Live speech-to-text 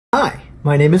Hi,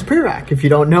 my name is Prerak, if you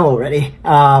don't know already.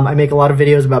 I make a lot of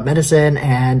videos about medicine,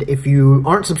 and if you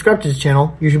aren't subscribed to this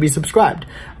channel, you should be subscribed.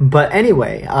 But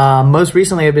anyway, most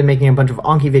recently I've been making a bunch of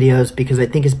Anki videos because I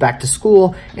think it's back to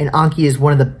school, and Anki is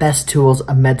one of the best tools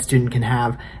a med student can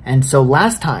have. And so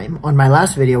last time, on my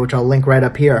last video, which I'll link right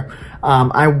up here,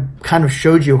 I kind of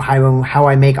showed you how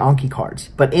I make Anki cards.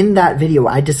 But in that video,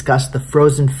 I discussed the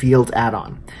Frozen Fields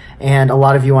add-on. And a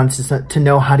lot of you want to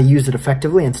know how to use it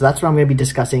effectively, and so that's what I'm going to be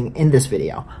discussing in this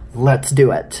video. Let's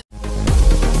do it.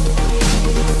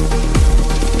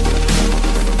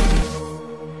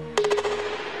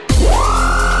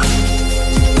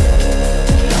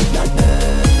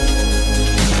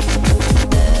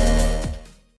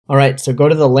 All right, so go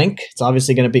to the link. It's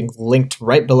obviously going to be linked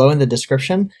right below in the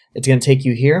description. It's going to take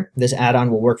you here. This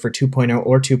add-on will work for 2.0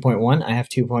 or 2.1. I have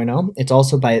 2.0. It's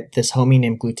also by this homie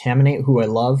named Glutaminate, who I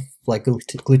love. Like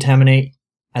Glutaminate,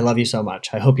 I love you so much.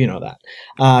 I hope you know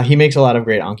that. He makes a lot of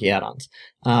great Anki add-ons.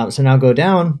 So now go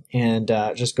down and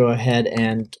just go ahead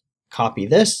and copy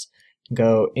this.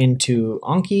 Go into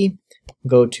Anki,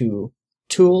 go to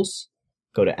Tools,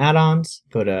 go to Add-ons,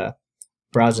 go to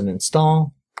Browse and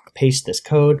Install. Paste this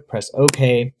code, press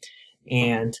OK,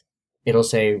 and it'll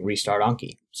say restart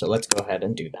Anki. So let's go ahead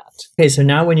and do that. Okay, so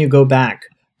now when you go back,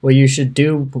 what you should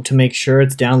do to make sure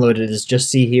it's downloaded is just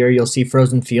see here, you'll see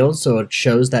Frozen Fields, so it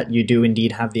shows that you do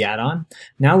indeed have the add-on.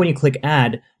 Now when you click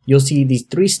Add, you'll see these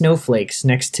 3 snowflakes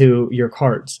next to your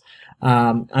cards.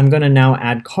 I'm going to now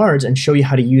add cards and show you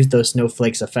how to use those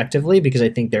snowflakes effectively, because I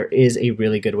think there is a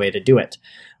really good way to do it.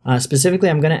 Specifically,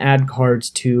 I'm going to add cards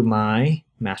to my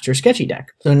Master Sketchy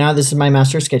deck. So now this is my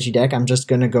Master Sketchy deck. I'm just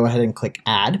going to go ahead and click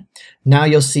Add. Now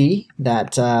you'll see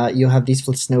that you'll have these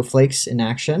snowflakes in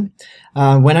action.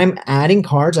 When I'm adding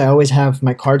cards, I always have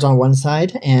my cards on one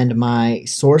side and my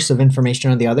source of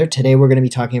information on the other. Today we're going to be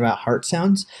talking about heart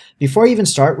sounds. Before I even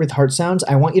start with heart sounds,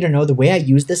 I want you to know the way I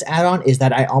use this add-on is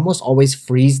that I almost always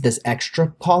freeze this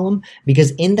extra column, because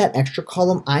in that extra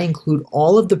column I include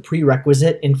all of the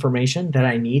prerequisite information that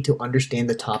I need to understand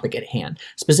the topic at hand.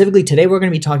 Specifically today we're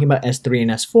going to be talking about S3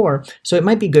 and S4, so it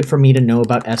might be good for me to know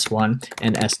about S1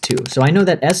 and S2. So I know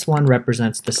that S1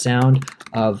 represents the sound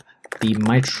of the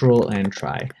mitral and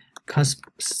tricuspid,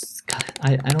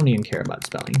 I don't even care about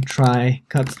spelling,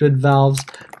 tricuspid valves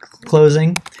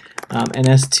closing, and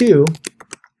S2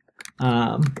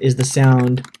 is the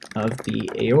sound of the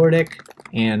aortic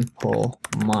and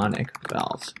pulmonic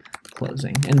valves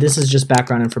closing. And this is just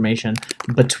background information.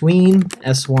 Between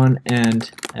S1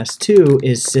 and S2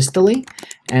 is systole,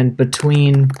 and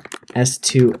between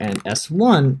S2 and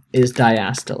S1 is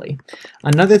diastole.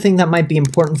 Another thing that might be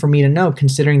important for me to know,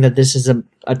 considering that this is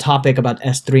a topic about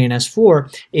S3 and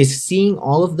S4, is seeing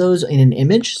all of those in an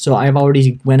image. So I've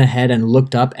already went ahead and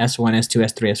looked up S1, S2,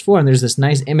 S3, S4, and there's this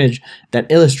nice image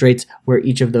that illustrates where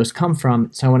each of those come from.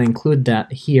 So I want to include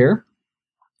that here.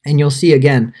 And you'll see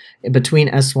again, between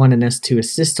S1 and S2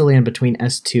 is systole, and between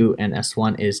S2 and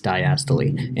S1 is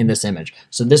diastole in this image.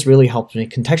 So this really helps me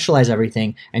contextualize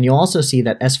everything. And you'll also see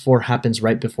that S4 happens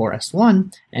right before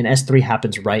S1, and S3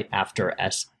 happens right after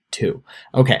S2.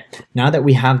 Okay, now that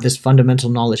we have this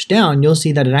fundamental knowledge down, you'll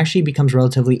see that it actually becomes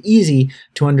relatively easy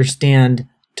to understand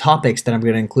topics that I'm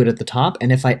going to include at the top, and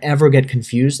if I ever get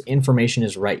confused, information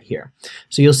is right here.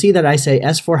 So you'll see that I say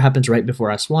S4 happens right before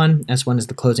S1. S1 is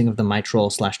the closing of the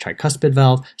mitral/tricuspid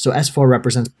valve, so S4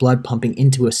 represents blood pumping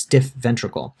into a stiff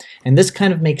ventricle. And this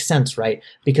kind of makes sense, right?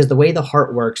 Because the way the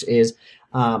heart works is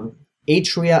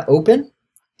atria open,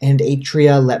 and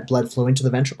atria let blood flow into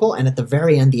the ventricle, and at the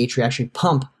very end, the atria actually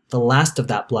pump the last of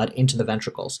that blood into the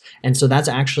ventricles. And so that's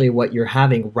actually what you're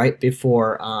having right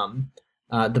before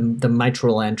the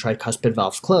mitral and tricuspid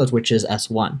valves close, which is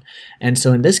S1. And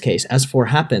so in this case, S4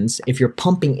 happens if you're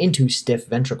pumping into stiff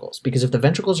ventricles, because if the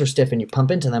ventricles are stiff and you pump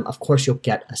into them, of course you'll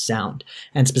get a sound,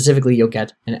 and specifically you'll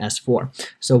get an S4.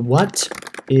 So what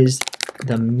is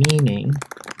the meaning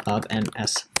of an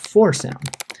S4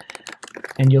 sound?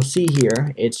 And you'll see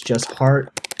here, it's just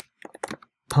heart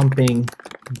pumping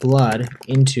blood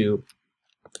into,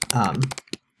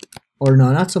 or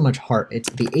no, not so much heart, it's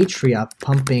the atria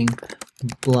pumping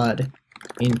blood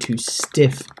into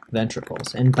stiff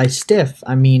ventricles. And by stiff,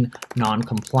 I mean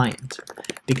non-compliant,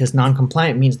 because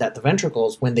non-compliant means that the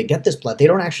ventricles, when they get this blood, they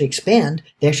don't actually expand,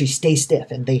 they actually stay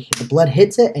stiff, and the blood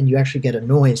hits it and you actually get a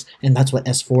noise, and that's what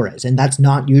S4 is. And that's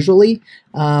not usually,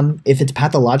 if it's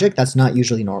pathologic, that's not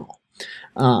usually normal.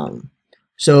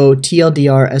 So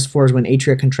TLDR, S4 is when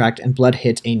atria contract and blood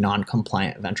hits a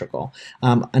non-compliant ventricle.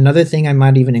 Another thing I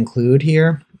might even include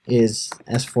here is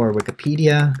S4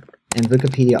 Wikipedia. And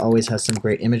Wikipedia always has some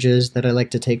great images that I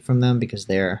like to take from them because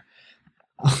they're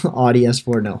Audi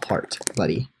S4, no heart,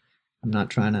 buddy. I'm not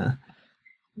trying to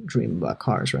dream about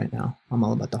cars right now. I'm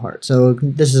all about the heart. So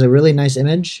this is a really nice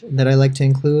image that I like to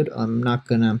include. I'm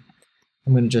gonna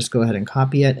just go ahead and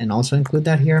copy it and also include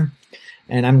that here.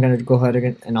 And I'm gonna go ahead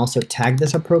and also tag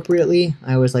this appropriately.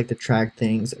 I always like to tag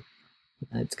things.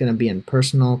 It's gonna be in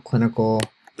personal, clinical,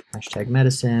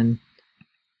 #medicine,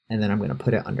 and then I'm gonna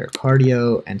put it under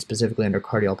cardio, and specifically under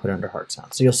cardio, I'll put it under heart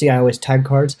sound. So you'll see I always tag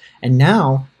cards, and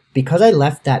now, because I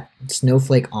left that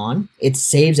snowflake on, it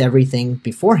saves everything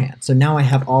beforehand. So now I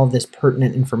have all of this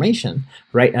pertinent information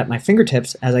right at my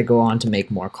fingertips as I go on to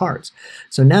make more cards.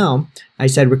 So now I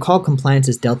said, recall compliance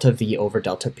is delta V over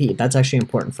delta P. That's actually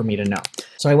important for me to know.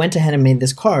 So I went ahead and made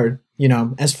this card. You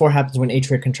know, S4 happens when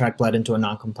atria contract blood into a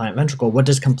non-compliant ventricle. What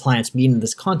does compliance mean in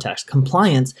this context?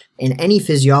 Compliance in any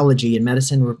physiology in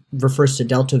medicine refers to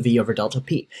delta V over delta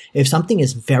P. If something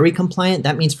is very compliant,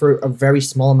 that means for a very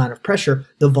small amount of pressure,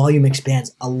 the volume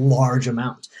expands a large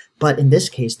amount. But in this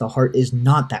case, the heart is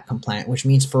not that compliant, which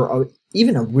means for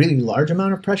even a really large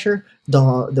amount of pressure,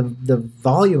 the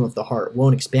volume of the heart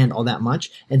won't expand all that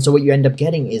much. And so what you end up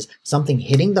getting is something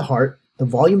hitting the heart. The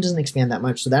volume doesn't expand that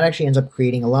much, so that actually ends up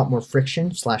creating a lot more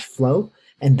friction / flow,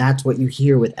 and that's what you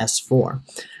hear with S4.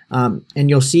 And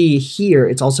you'll see here,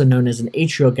 it's also known as an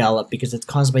atrial gallop because it's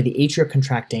caused by the atria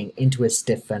contracting into a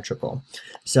stiff ventricle.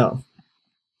 So,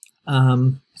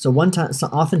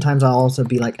 oftentimes I'll also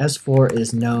be like, S4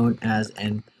 is known as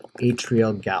an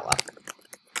atrial gallop.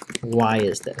 Why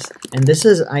is this? And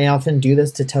I often do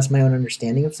this to test my own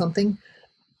understanding of something.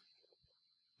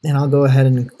 And I'll go ahead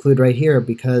and include right here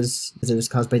because it is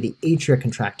caused by the atria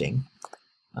contracting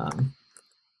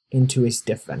into a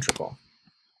stiff ventricle.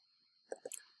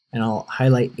 And I'll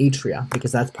highlight atria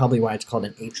because that's probably why it's called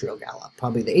an atrial gallop.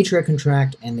 Probably the atria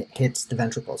contract and it hits the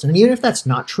ventricles. And even if that's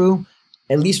not true,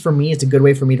 at least for me, it's a good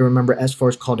way for me to remember S4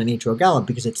 is called an atrial gallop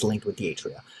because it's linked with the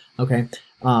atria. Okay,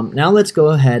 now let's go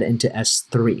ahead into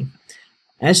S3.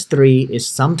 S3 is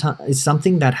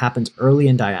something that happens early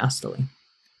and diastole.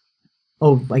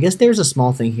 Oh, I guess there's a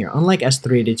small thing here. Unlike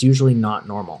S3, it's usually not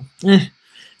normal.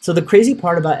 So the crazy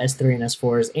part about S3 and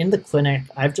S4 is in the clinic,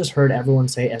 I've just heard everyone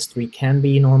say S3 can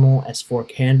be normal, S4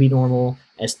 can be normal,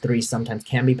 S3 sometimes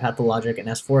can be pathologic, and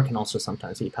S4 can also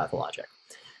sometimes be pathologic.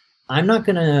 I'm not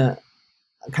going to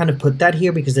kind of put that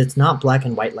here because it's not black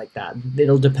and white like that.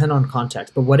 It'll depend on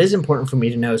context. But what is important for me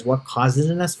to know is what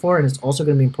causes an S4, and it's also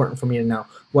going to be important for me to know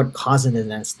what causes an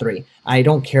S3. I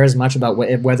don't care as much about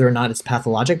whether or not it's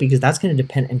pathologic because that's going to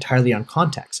depend entirely on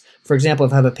context. For example,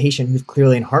 if I have a patient who's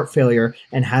clearly in heart failure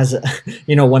and has, an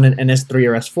S3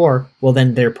 or S4, well,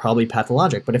 then they're probably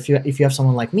pathologic. But if you have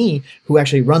someone like me who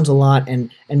actually runs a lot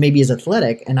and maybe is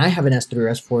athletic, and I have an S3 or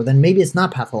S4, then maybe it's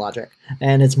not pathologic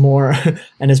and it's more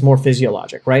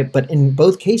physiologic, right? But in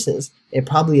both cases, it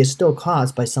probably is still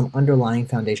caused by some underlying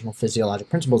foundational physiologic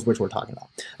principles, which we're talking about.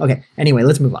 Okay, anyway,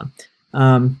 let's move on.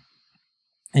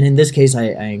 And in this case, I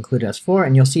included S4,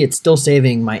 and you'll see it's still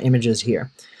saving my images here.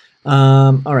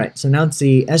 All right, so now let's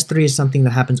see. S3 is something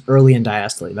that happens early in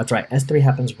diastole. That's right, S3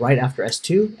 happens right after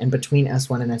S2, and between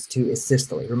S1 and S2 is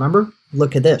systole. Remember?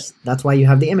 Look at this. That's why you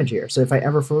have the image here. So if I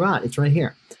ever forgot, it's right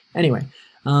here. Anyway,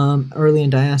 early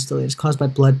in diastole is caused by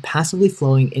blood passively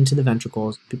flowing into the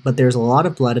ventricles, but there's a lot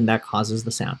of blood, and that causes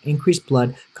the sound. Increased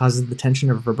blood causes the tension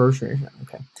of reverberation.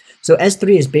 Okay, so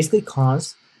S3 is basically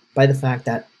caused by the fact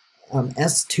that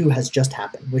S2 has just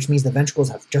happened, which means the ventricles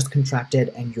have just contracted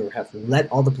and you have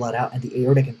let all the blood out and the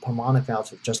aortic and pulmonic valves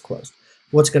have just closed.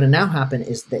 What's going to now happen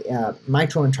is the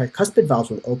mitral and tricuspid valves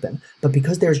will open, but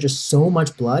because there's just so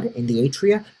much blood in the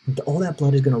atria, all that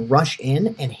blood is going to rush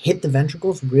in and hit the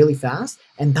ventricles really fast,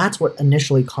 and that's what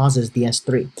initially causes the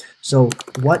S3. So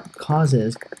what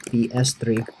causes the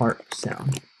S3 heart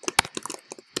sound?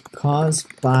 Caused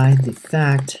by the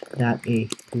fact that a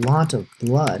lot of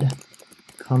blood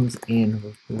comes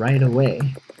in right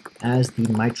away as the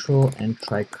mitral and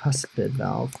tricuspid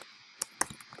valve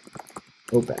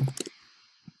open.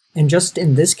 And just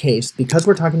in this case, because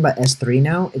we're talking about S3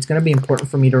 now, it's going to be important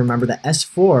for me to remember that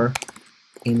S4,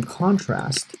 in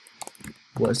contrast,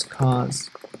 was caused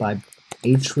by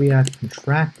atria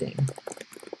contracting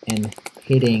and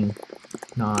hitting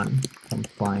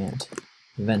non-compliant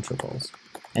ventricles.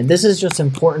 And this is just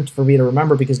important for me to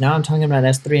remember because now I'm talking about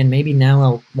S3 and maybe now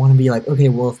I'll want to be like, okay,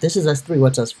 well, if this is S3,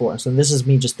 what's S4? So this is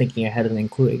me just thinking ahead and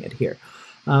including it here.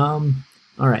 All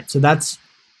right, so that's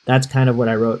kind of what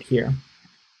I wrote here.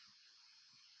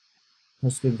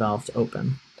 Tricuspid valves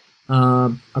open.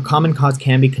 A common cause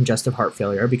can be congestive heart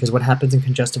failure because what happens in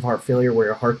congestive heart failure where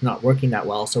your heart's not working that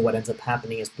well, so what ends up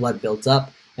happening is blood builds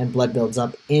up and blood builds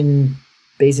up in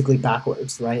basically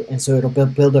backwards, right? And so it'll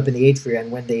build up in the atria, and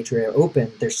when the atria are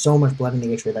open, there's so much blood in the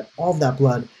atria that all of that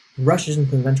blood rushes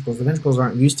into the ventricles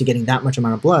aren't used to getting that much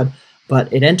amount of blood,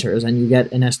 but it enters and you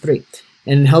get an S3.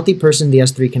 And in a healthy person, the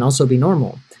S3 can also be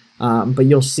normal. But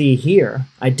you'll see here,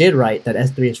 I did write that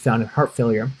S3 is found in heart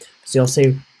failure. So you'll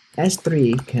say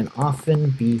S3 can often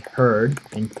be heard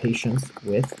in patients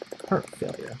with heart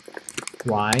failure.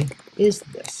 Why is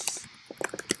this?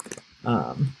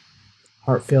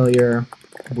 Heart failure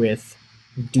with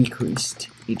decreased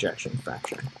ejection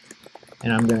fraction.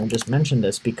 And I'm going to just mention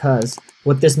this because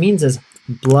what this means is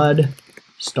blood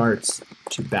starts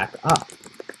to back up.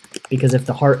 Because if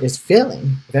the heart is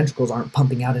failing, ventricles aren't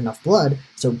pumping out enough blood,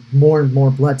 so more and more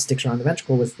blood sticks around the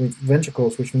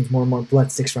ventricles, which means more and more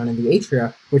blood sticks around in the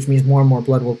atria, which means more and more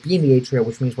blood will be in the atria,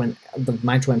 which means when the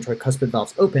mitral and tricuspid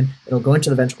valves open, it'll go into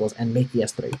the ventricles and make the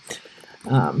S3.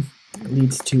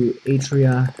 Leads to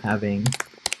atria having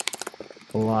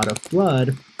a lot of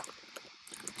blood,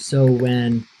 so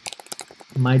when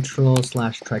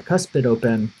mitral/tricuspid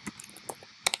open,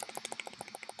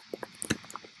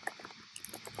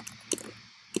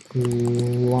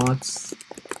 lots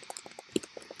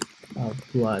of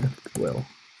blood will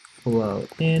flow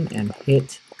in and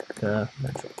hit the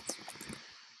ventricles.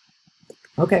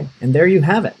 Okay, and there you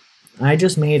have it. I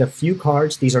just made a few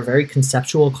cards. These are very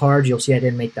conceptual cards. You'll see I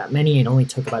didn't make that many. It only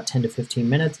took about 10 to 15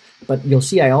 minutes. But you'll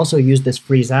see I also used this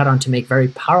freeze add-on to make very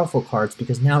powerful cards,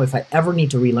 because now if I ever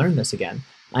need to relearn this again,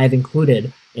 I have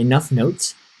included enough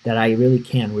notes that I really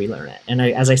can relearn it. And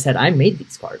as I said, I made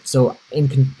these cards. So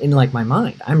in like my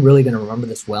mind, I'm really going to remember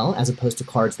this well, as opposed to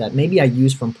cards that maybe I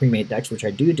use from pre-made decks, which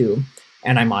I do,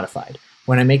 and I modified.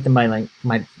 When I make them by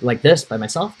like this by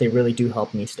myself, they really do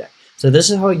help me stick. So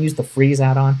this is how I use the freeze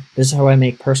add-on. This is how I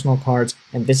make personal cards,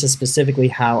 and this is specifically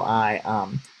how I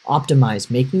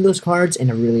optimize making those cards in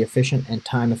a really efficient and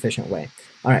time-efficient way.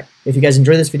 All right, if you guys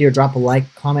enjoyed this video, drop a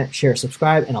like, comment, share,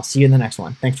 subscribe, and I'll see you in the next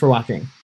one. Thanks for watching.